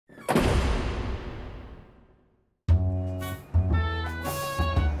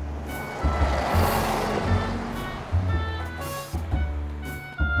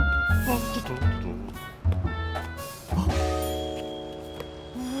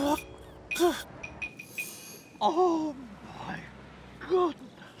What the... Oh, my goodness.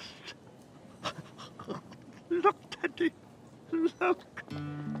 Look, Teddy. Look.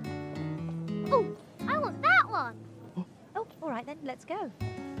 Oh, I want that one. Oh, all right then, let's go.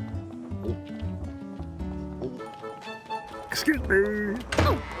 Excuse me.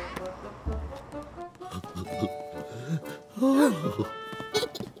 Oh.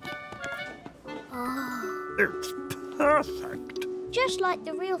 It's perfect. Just like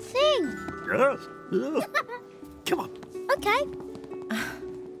the real thing. Yes. Yes. Come on. Okay.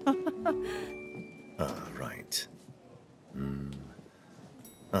 Right.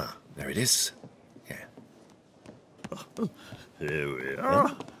 There it is. Yeah. Here we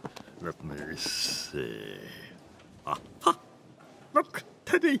are. Let me see. Aha! Look,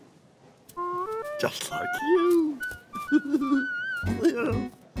 Teddy. Just like you.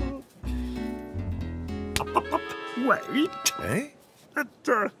 Up. Wait. Eh?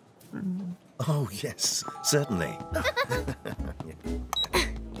 Oh, yes, certainly.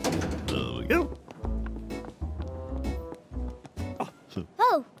 There we go.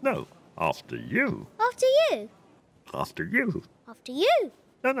 Oh, No, after you. after you. After you. After you.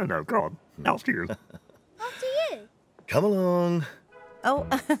 No, go on. After you. After you. Come along. Oh,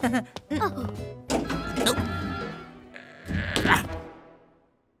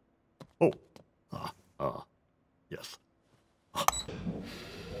 Oh. Yes.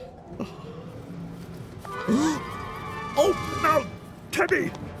 Oh, no!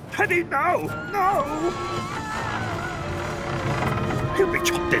 Teddy! Teddy, no! No! He'll be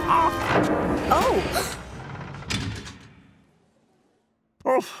chopped in half. oh,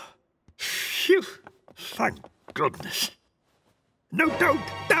 Oh, phew. Thank goodness. No, don't!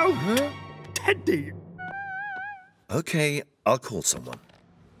 Teddy! Okay, I'll call someone.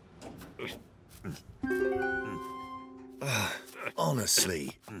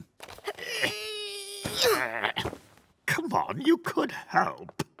 Honestly. Come on, you could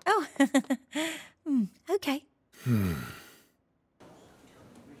help. oh. Okay.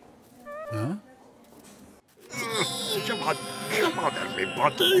 Come on,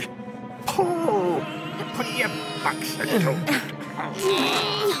 everybody. Pull. Put your backs into it.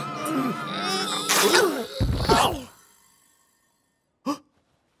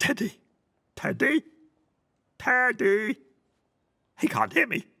 Teddy. He can't hear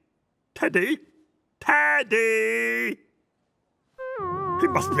me. Teddy. He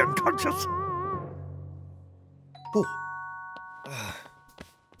must be unconscious. Oh,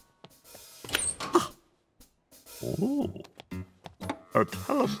 Oh, a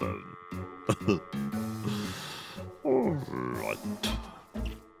telephone. All right.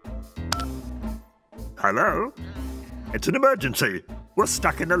 Hello? It's an emergency. We're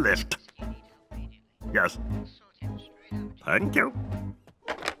stuck in a lift. Yes. Thank you.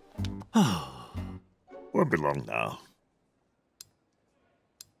 Won't be long now.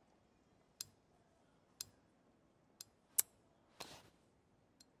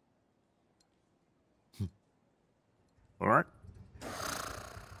 All right.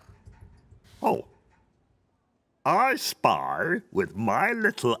 Oh. I spy with my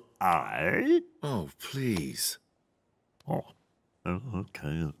little eye. oh, please. Oh.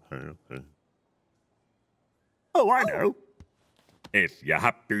 Okay. Oh, I know. If you're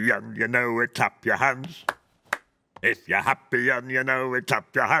happy and you know it, clap your hands. If you're happy and you know it,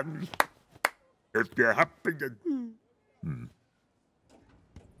 clap your hands. If you're happy and...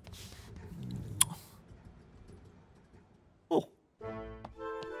 Oh.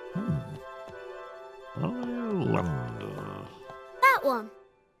 I wonder... That one.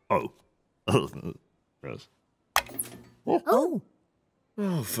 Oh. Yes. Oh,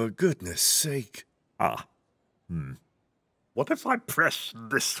 Oh, for goodness sake. What if I press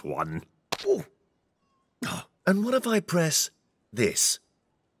this one? Oh. And what if I press this?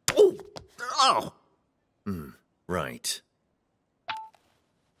 Oh! Oh! Right.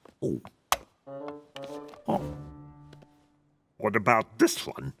 Oh. Oh. What about this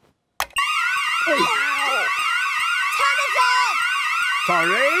one? Turn it off! Sorry?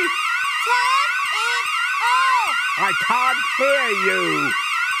 Turn it off! I can't hear you.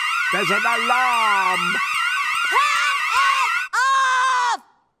 There's an alarm. Turn it off!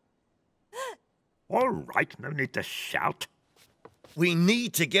 All right, no need to shout. We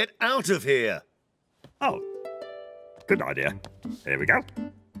need to get out of here. Oh, good idea. Here we go.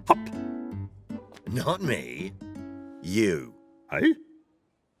 Hop. Not me. You. Hey?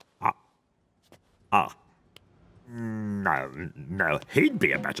 No, he'd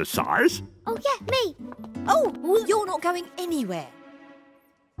be a better size. Oh, yeah, me. oh, you're not going anywhere.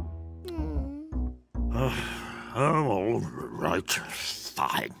 Oh, all right.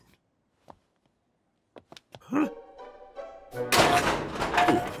 Fine. Huh?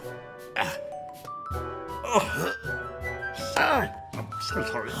 I'm so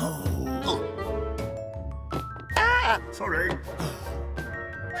sorry. Sorry.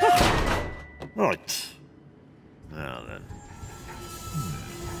 Right. Now then.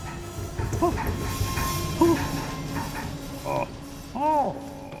 Oh.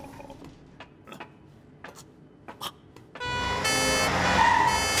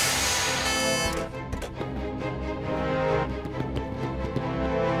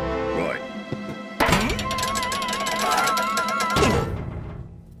 Right.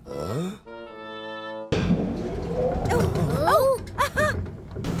 Oh!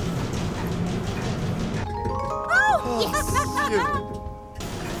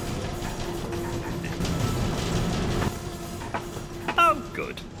 Oh,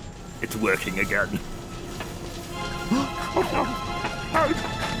 good. It's working again. Okay.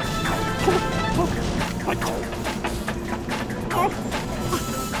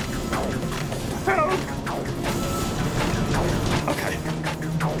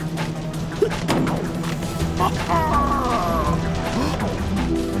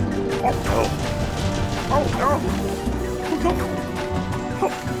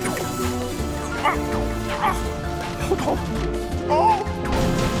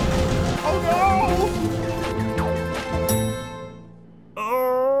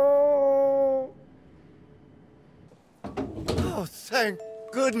 Oh, thank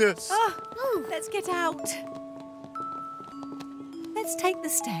goodness. Oh, let's get out. Let's take the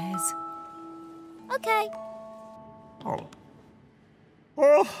stairs. Okay. Oh.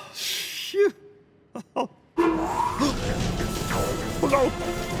 Oh, phew. Oh. Oh, no.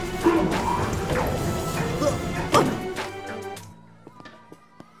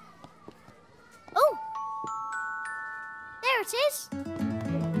 Oh! There it is.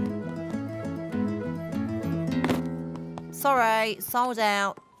 Sorry, sold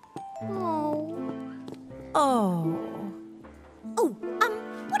out. Oh. Oh. Oh,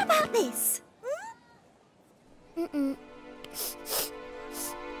 what about this? Mm-mm.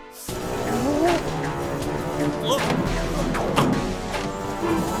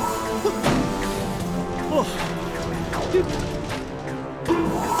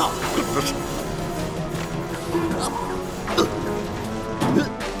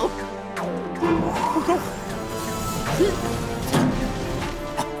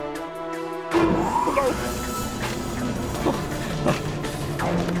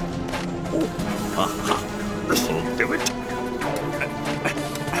 This'll do it.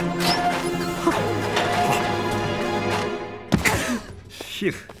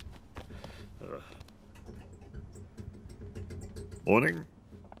 Phew. Morning.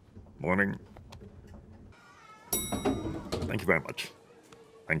 Morning. Thank you very much.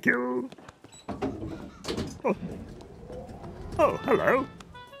 Thank you. Oh, oh hello.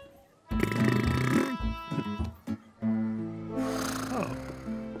 Oh.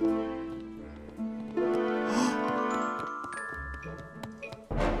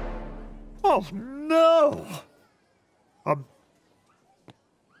 Oh, no! Oh.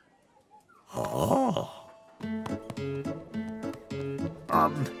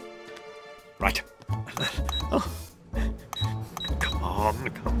 Right. Oh. Come on,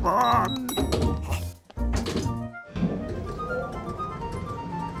 come on.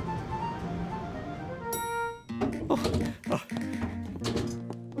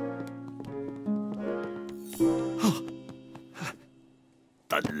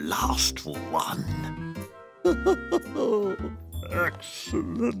 The last one.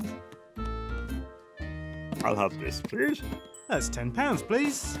 Excellent. I'll have this, please. That's £10,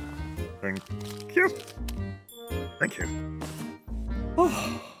 please. Thank you. Thank you.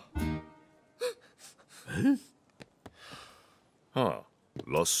 Oh. Huh.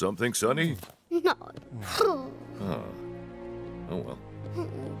 Lost something, Sonny? No. Oh, well.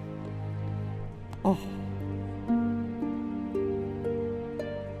 Oh.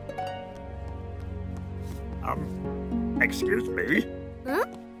 Excuse me? Huh?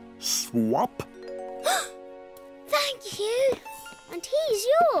 Swap? Thank you. And he's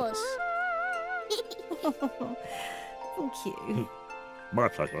yours. Thank you. My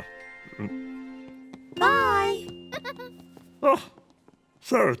pleasure. Bye. Oh,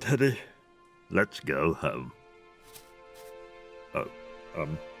 so, Teddy, let's go home. Oh,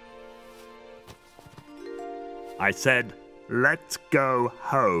 I said, let's go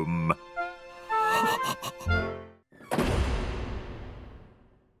home.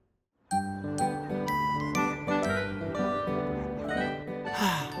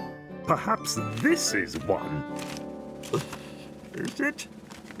 perhaps this is one. Is it?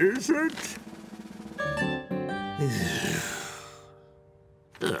 Is it?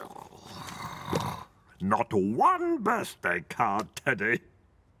 Not one birthday card, Teddy.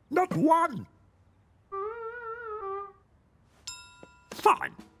 Not one.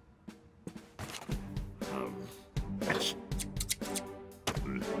 Fine. Yes.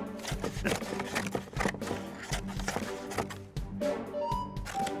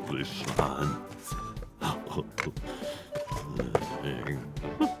 This one.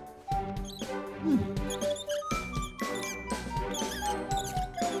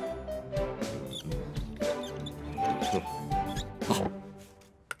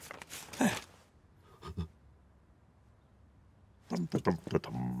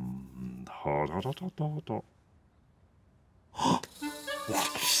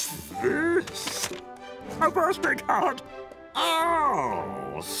 What's this? A birthday card?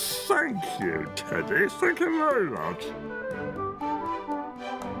 Oh, thank you, Teddy. Thank you very much.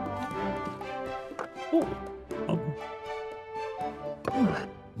 Oh,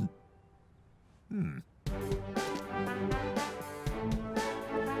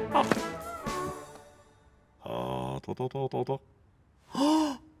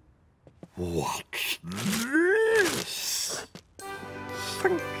 What's this?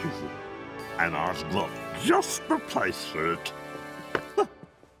 Thank you. And I've got just the place for it.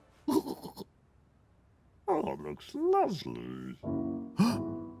 Oh, it looks lovely.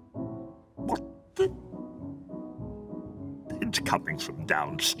 What the? It's coming from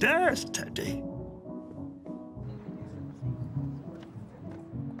downstairs, Teddy.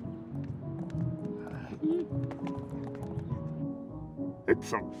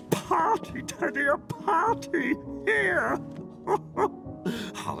 It's a party, Teddy, a party here.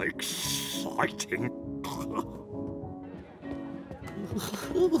 How exciting.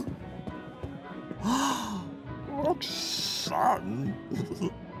 What sun.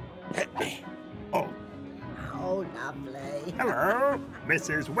 Oh. Oh, lovely. Hello,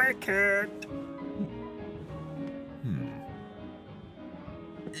 Mrs. Wicket.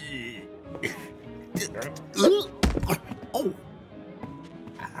 Oh.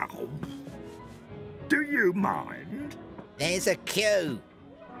 Ow. Do you mind? There's a queue.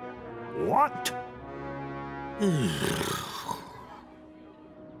 What?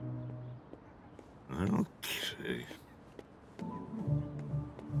 Okay.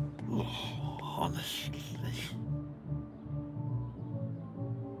 Oh, honestly.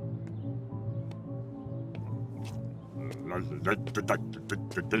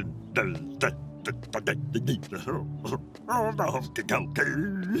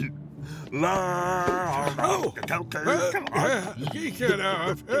 Get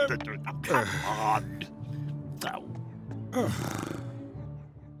out. Come on.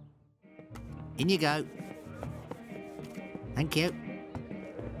 In you go. Thank you.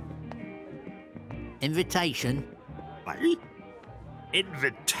 Invitation. Me?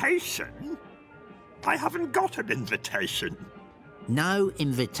 Invitation? I haven't got an invitation. No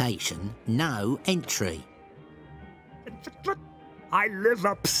invitation, no entry. But I live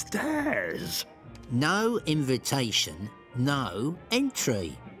upstairs. No invitation, no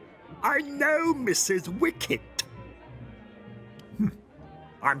entry. I know, Mrs. Wicket.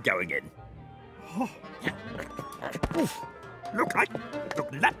 I'm going in. Look,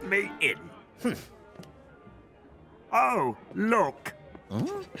 let me in. Oh, look.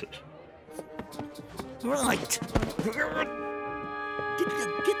 Right.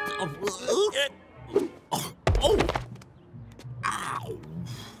 Oh. Ow.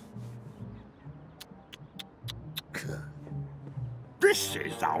 This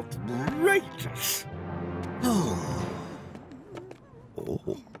is outrageous.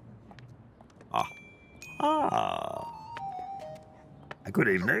 Oh. Good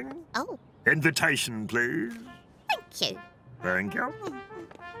evening. Oh, Invitation, please. thank you. Thank you.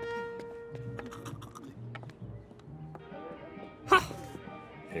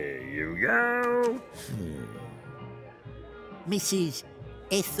 Here you go. Mrs.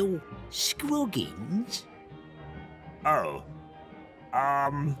 Ethel Scroggins? Oh.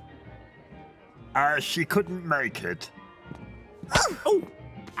 She couldn't make it. Oh!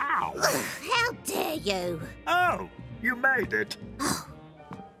 Ow! How dare you? Oh, you made it.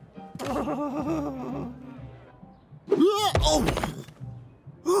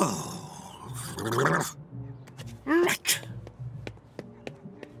 Right.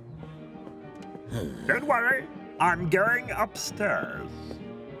 Don't worry, I'm going upstairs.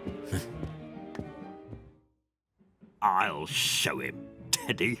 I'll show him,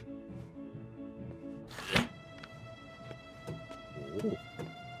 Teddy.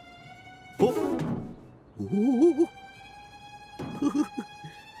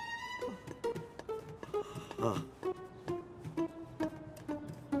 Right.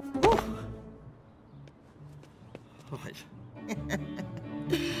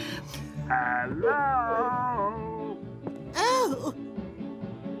 Hello. Oh!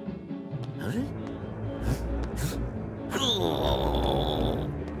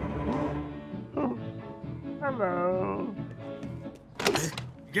 Hello.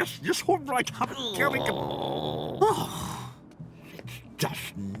 Yes, all right, I'm going to... Oh, it's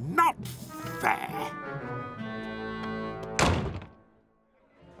just not fair.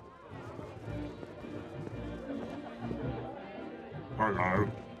 Hello.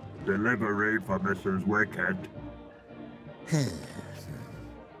 Delivery for Mrs. Wicked.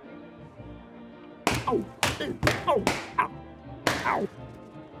 Oh, oh, ow, ow.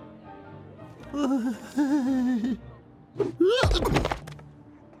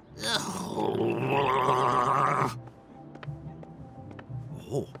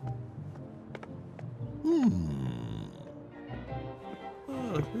 Oh.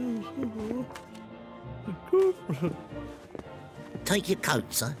 Take your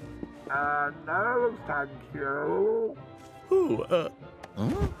coat, sir. No, thank you. Oh,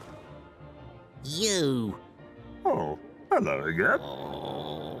 Huh? You. Oh, hello again.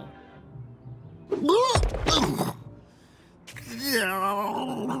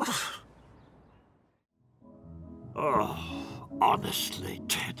 Oh, honestly,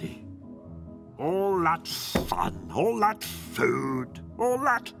 Teddy. All that sun, all that food, all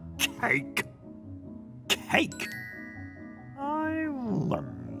that cake. Cake? I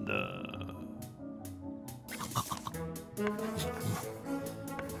wonder...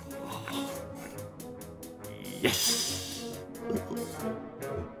 Yes!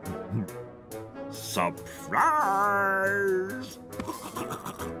 Surprise!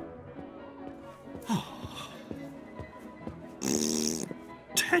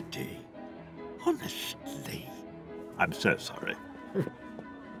 Teddy, honestly, I'm so sorry.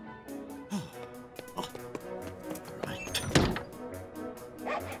 Right.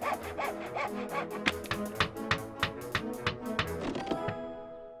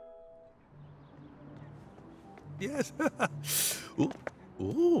 yes.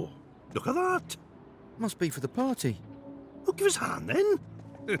 Oh, look at that. Must be for the party. Oh, give us a hand then.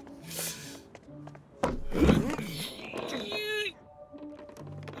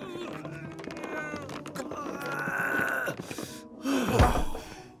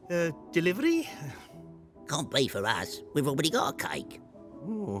 Delivery? Can't be for us. We've already got a cake.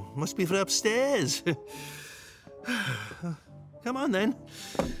 Oh, must be for upstairs. Come on then.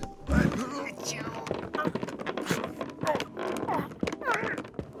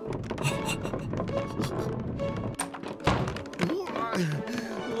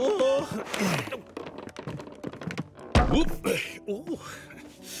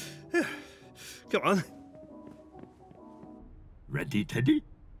 Come on. Ready, Teddy?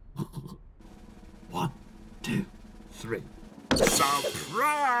 1, 2, 3. Surprise!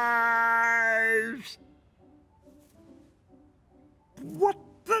 What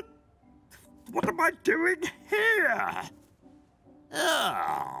the... What am I doing here?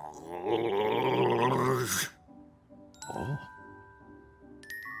 Oh. Oh.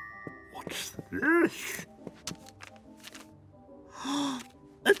 What's this?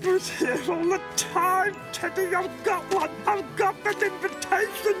 It was here all the time, Teddy. I've got one. I've got an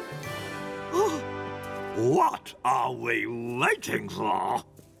invitation. What are we waiting for?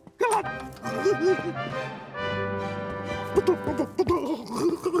 Come on.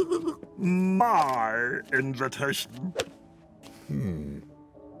 My invitation. In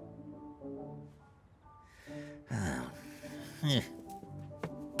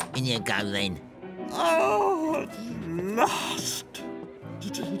you go then. Oh, at last.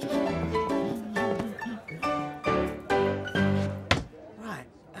 Right,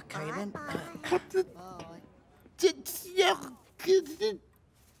 okay then.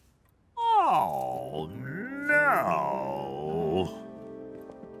 Oh, no.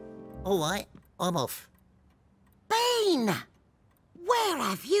 All right, I'm off. Bean! Where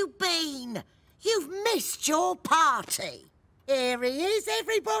have you been? You've missed your party. Here he is,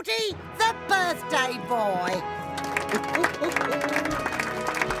 everybody, the birthday boy.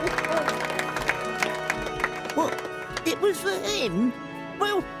 What? It was for him?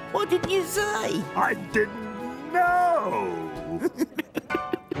 Well, what did you say? I didn't know.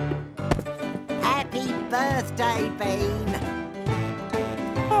 Happy birthday, Bean.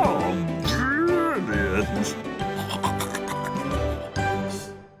 Oh, brilliant.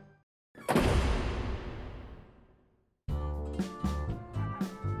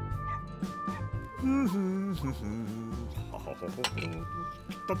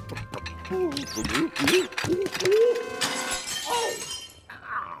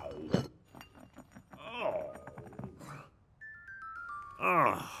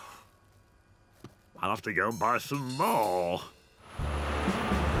 I'll have to go and buy some more.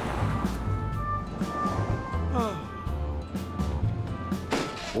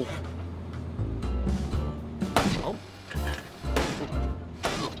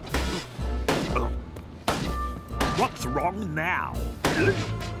 What's wrong now?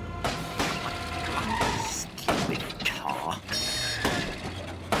 Stupid car.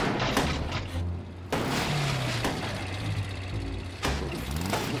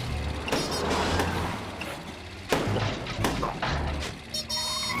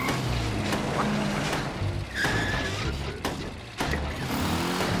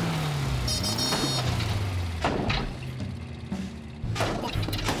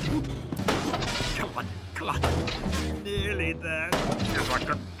 Come on. Nearly there. If I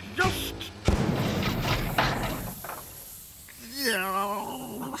could just... Yeah.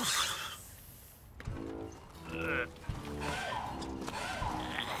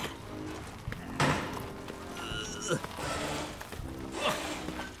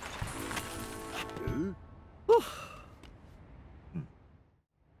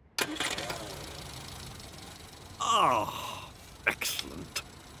 Oh, excellent.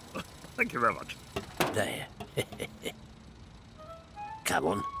 Thank you very much. There. Come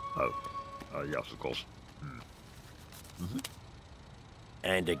on. Oh, yes, of course.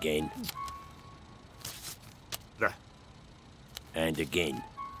 And again. There. And again.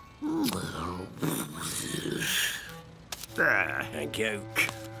 There. Thank you.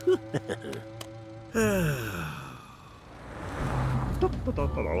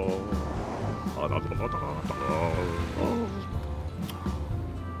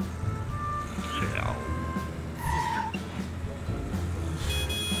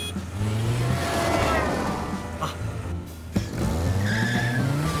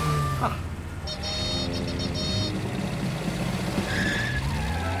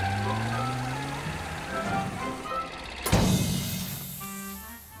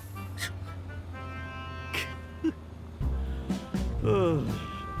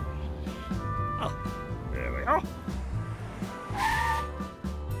 There we are.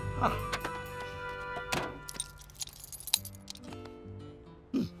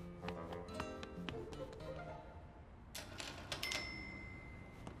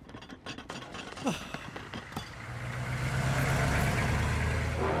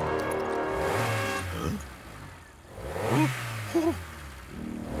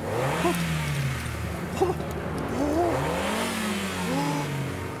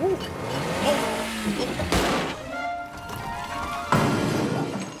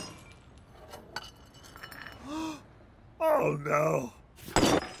 Oh no!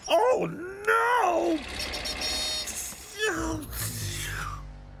 Oh no!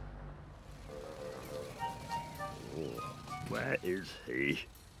 Where is he?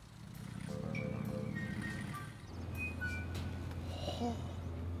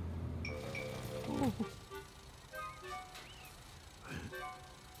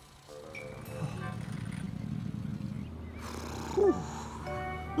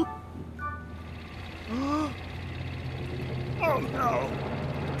 Oh no!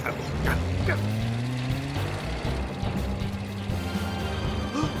 Go, go, go.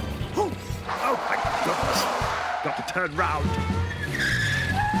 Oh my goodness! Got to turn round.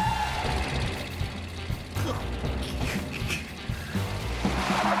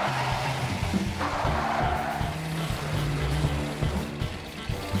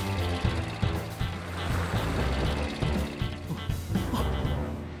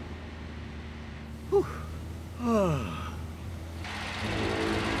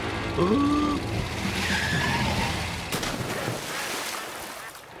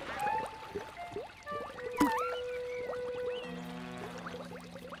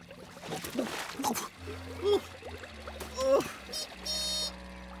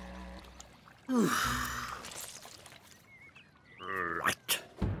 Right.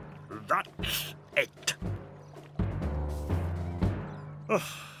 That's it. Oh,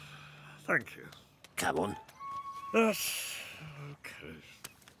 thank you. Come on. Yes. Okay.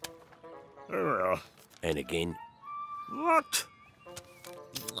 There we are. And again. What?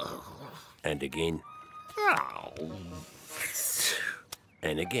 And again. Ow.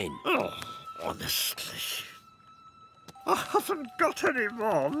 And again. Oh, honestly. I haven't got any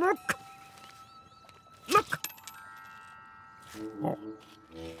more. Look. Look. Oh.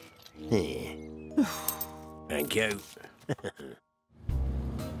 Here. Thank you.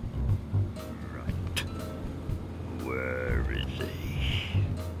 Right. Where is he?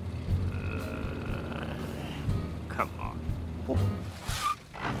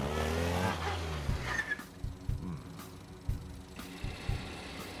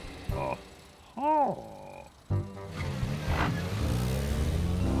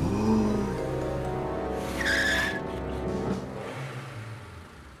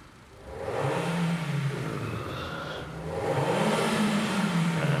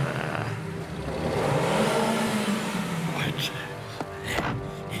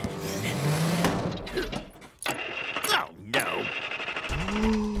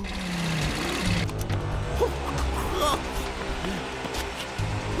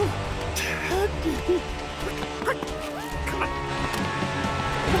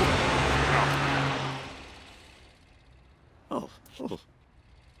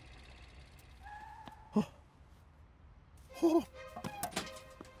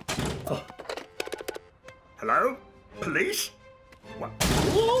 Hello? Police? What?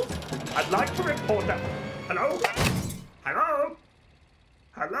 Ooh, I'd like to report that. Hello? Hello?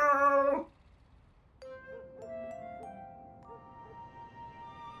 Hello?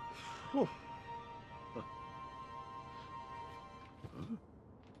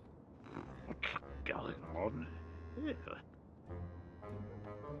 What's going on here?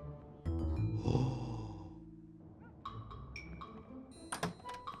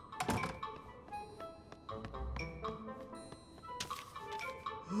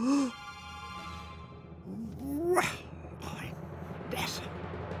 Well, I guess.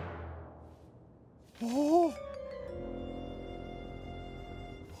 Oh.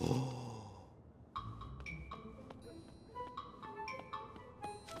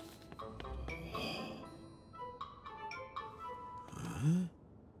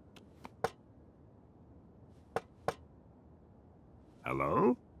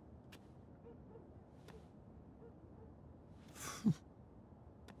 Hello?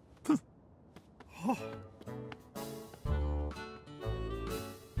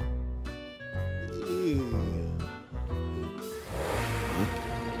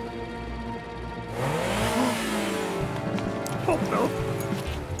 Oh no!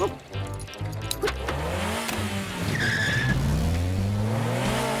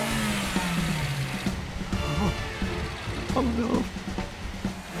 Oh no!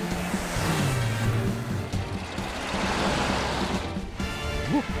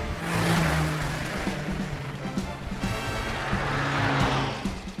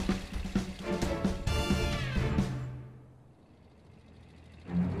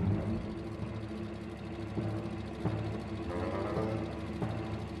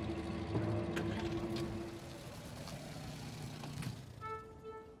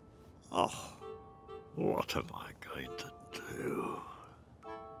 Oh, what am I going to do?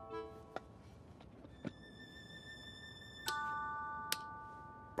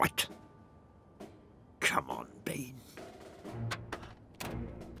 Right. Come on, Bean.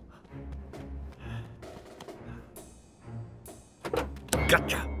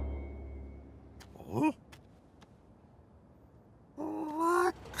 Gotcha. Oh?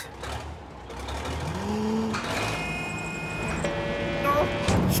 What? No!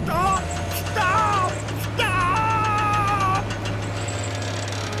 Stop! Stop! Stop!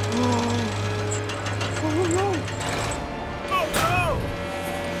 Oh, oh no! Oh no!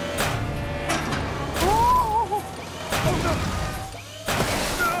 Oh! Oh no!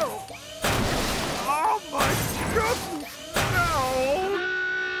 No! Oh my goodness! No!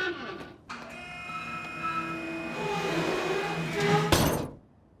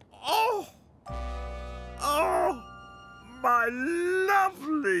 Oh! Oh! My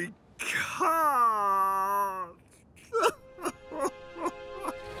lovely car!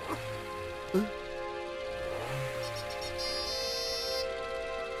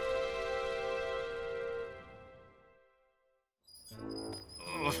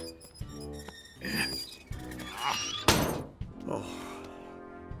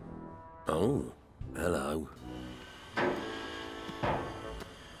 Oh, hello.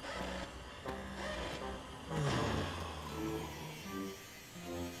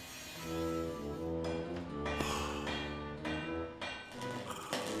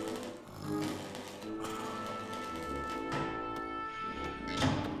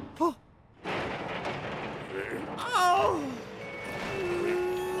 Oh! Oh!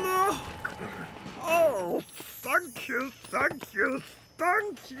 No! Oh, thank you, thank you,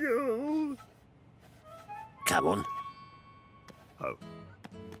 thank you! Come on. Oh,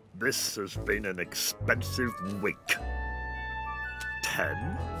 this has been an expensive week.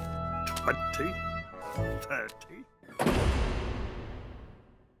 10, 20, 30.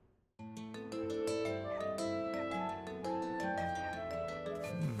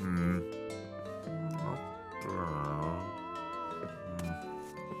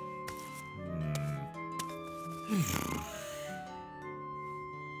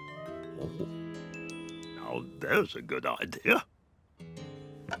 Oh, now there's a good idea.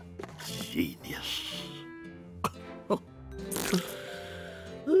 Genius.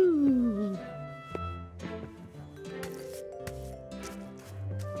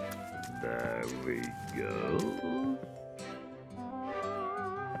 There we go.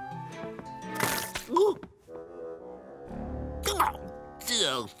 Oh. Come on.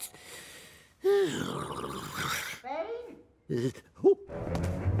 Oh.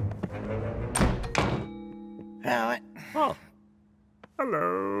 Right. Oh.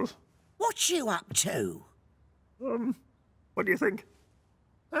 Hello. What you up to? What do you think?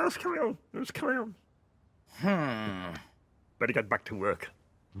 Let's carry on. Let's carry on. Better get back to work.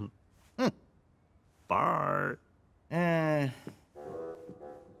 Bye. Okay.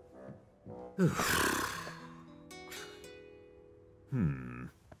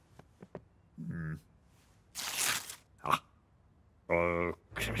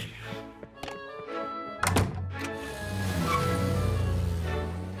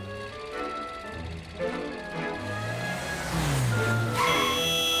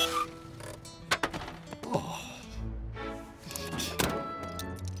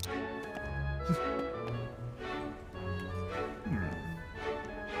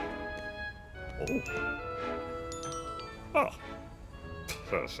 Oh,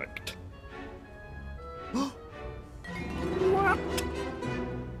 perfect. What?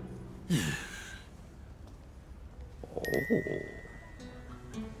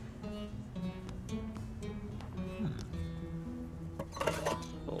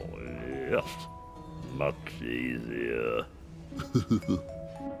 Oh, yes, much easier.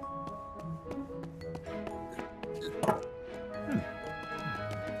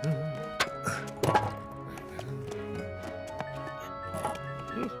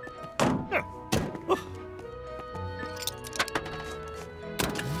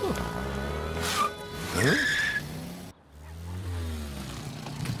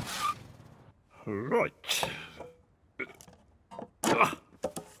 Right.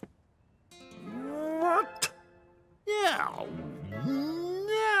 What? No.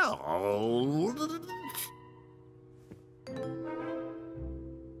 No.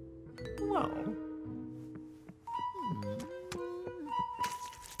 Well.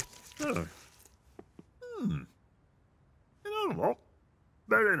 You know what?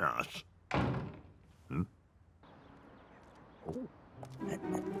 Very nice. Oh.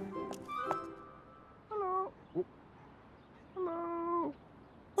 Hello. Oh. Hello.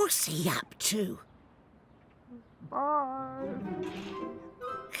 What's he up to? Bye.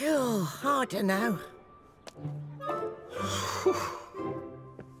 Oh, I don't know.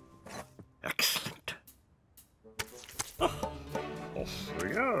 Excellent. Off we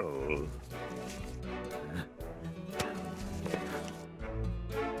go.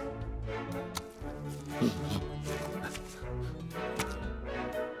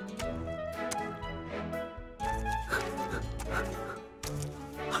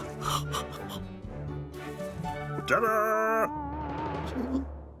 Ta-da!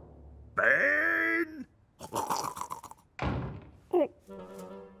 Bane! Oh.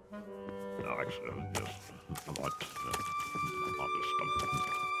 No, actually, just I might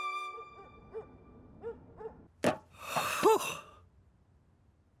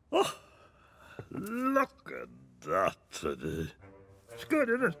Oh, look at that. It's good,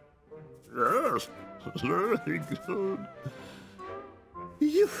 isn't it? Yes, it's very good.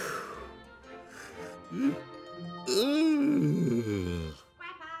 You.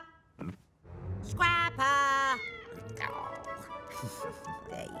 Scrapper!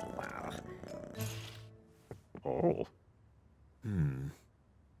 There you are. Oh.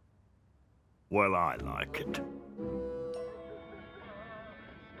 Well, I like it.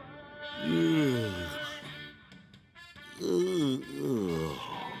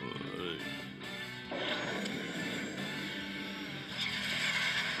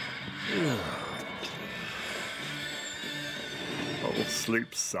 I'll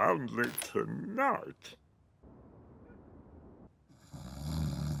sleep soundly tonight.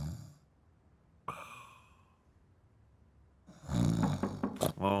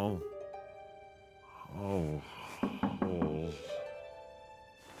 Oh. Oh. Oh.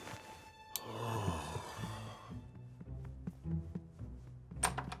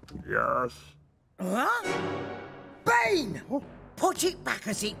 Yes. Huh? Bane! Put it back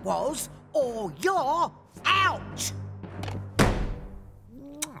as it was, or you're out!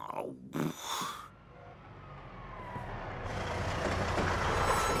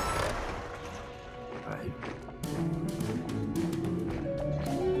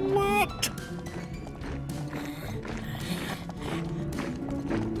 What?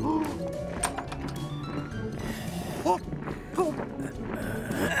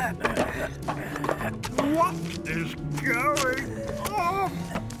 What is going on?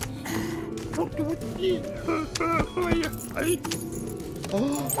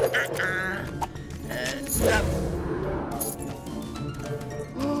 Stop!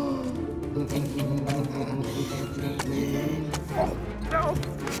 No!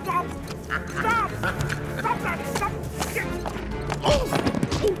 Stop! Stop! Stop that! Stop!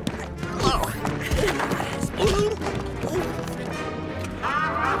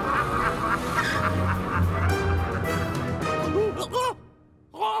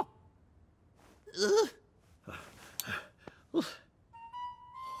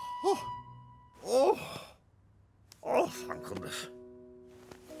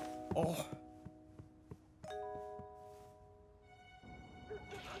 Oh.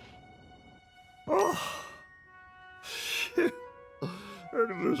 Oh. Shit.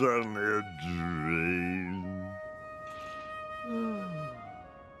 It was only a dream.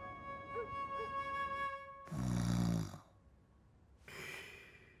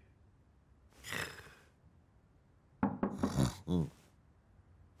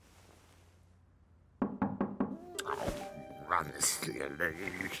 Run, silly.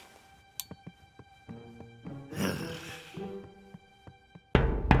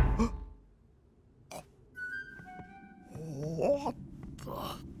 What the?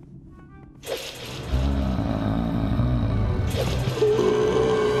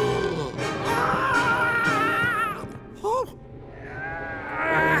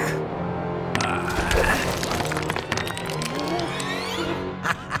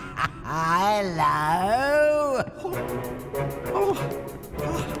 Hello.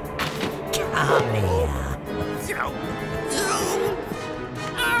 Come here.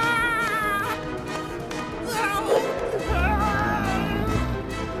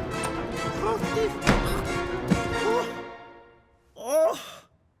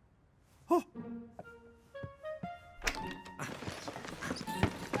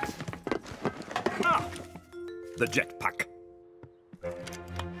 The jetpack.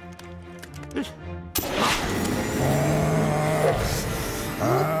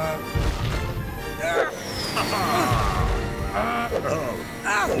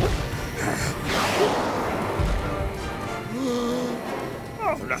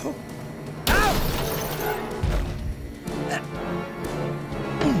 Oh no.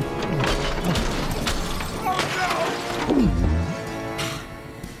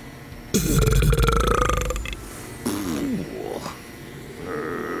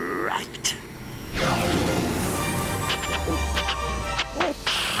 Right.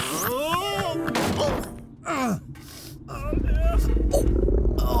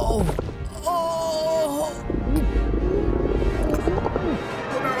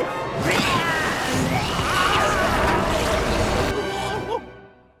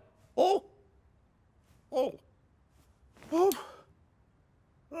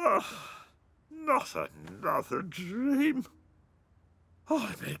 Not another dream.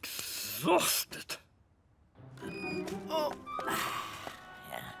 I'm exhausted.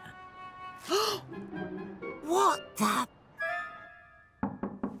 What the?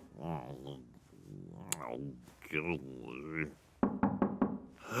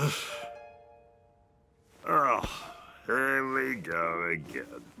 Oh, here we go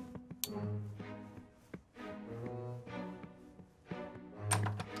again.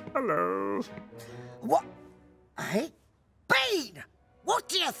 Hello. What? Hey? Bean! What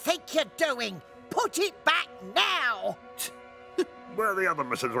do you think you're doing? Put it back now! Where are the other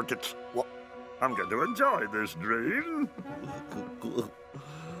Mrs. Ricketts? What? I'm going to enjoy this dream.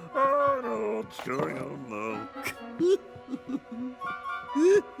 Oh, no, what's going on now?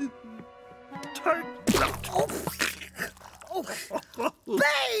 Take that.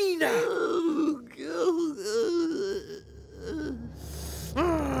 Bean!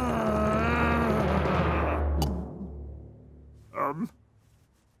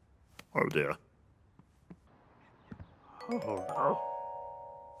 Oh dear. Oh no.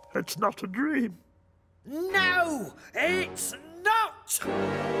 It's not a dream. No, it's not!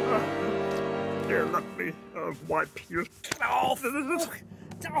 Here, let me wipe you off.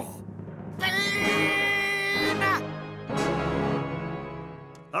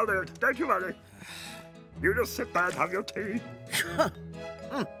 Oh there, don't you worry. You just sit there and have your tea.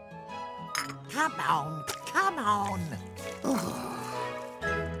 Come on, come on.